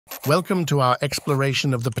Welcome to our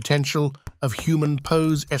exploration of the potential of human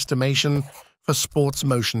pose estimation for sports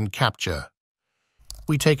motion capture.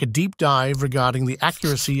 We take a deep dive regarding the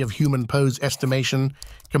accuracy of human pose estimation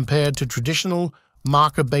compared to traditional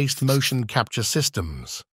marker-based motion capture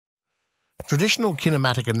systems. Traditional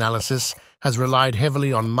kinematic analysis has relied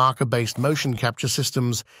heavily on marker-based motion capture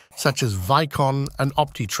systems such as VICON and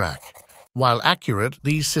OptiTrack. While accurate,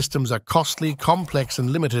 these systems are costly, complex,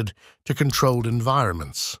 and limited to controlled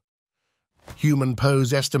environments. Human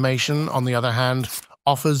pose estimation, on the other hand,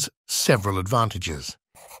 offers several advantages.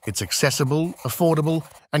 It's accessible, affordable,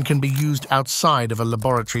 and can be used outside of a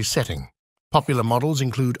laboratory setting. Popular models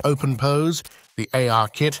include OpenPose, the AR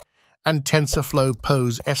Kit, and TensorFlow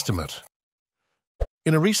Pose Estimate.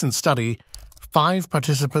 In a recent study, 5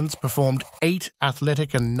 participants performed 8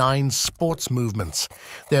 athletic and 9 sports movements.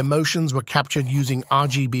 Their motions were captured using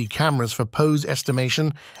RGB cameras for pose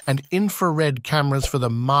estimation and infrared cameras for the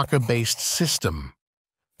marker-based system.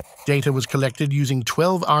 Data was collected using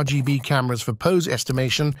 12 RGB cameras for pose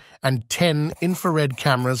estimation and 10 infrared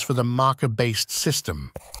cameras for the marker-based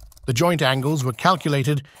system. The joint angles were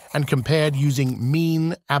calculated and compared using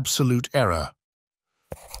mean absolute error.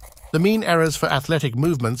 The mean errors for athletic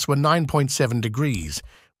movements were 9.7 degrees,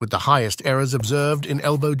 with the highest errors observed in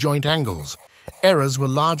elbow joint angles. Errors were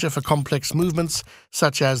larger for complex movements,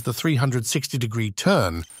 such as the 360-degree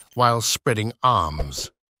turn while spreading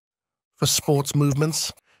arms. For sports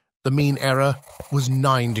movements, the mean error was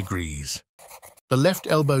 9 degrees. The left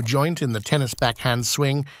elbow joint in the tennis backhand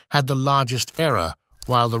swing had the largest error,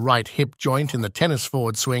 while the right hip joint in the tennis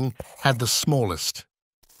forward swing had the smallest.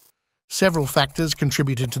 Several factors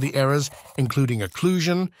contributed to the errors, including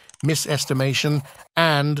occlusion, misestimation,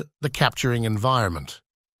 and the capturing environment.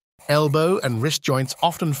 Elbow and wrist joints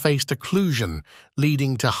often faced occlusion,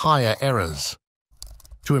 leading to higher errors.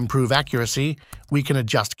 To improve accuracy, we can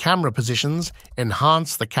adjust camera positions,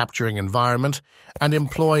 enhance the capturing environment, and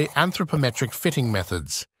employ anthropometric fitting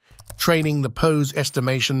methods. Training the pose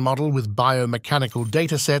estimation model with biomechanical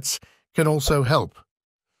datasets can also help.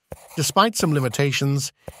 Despite some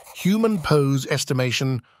limitations, human pose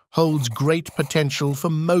estimation holds great potential for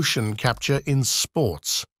motion capture in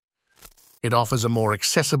sports. It offers a more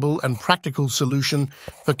accessible and practical solution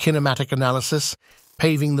for kinematic analysis,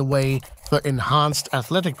 paving the way for enhanced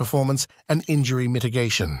athletic performance and injury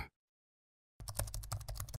mitigation.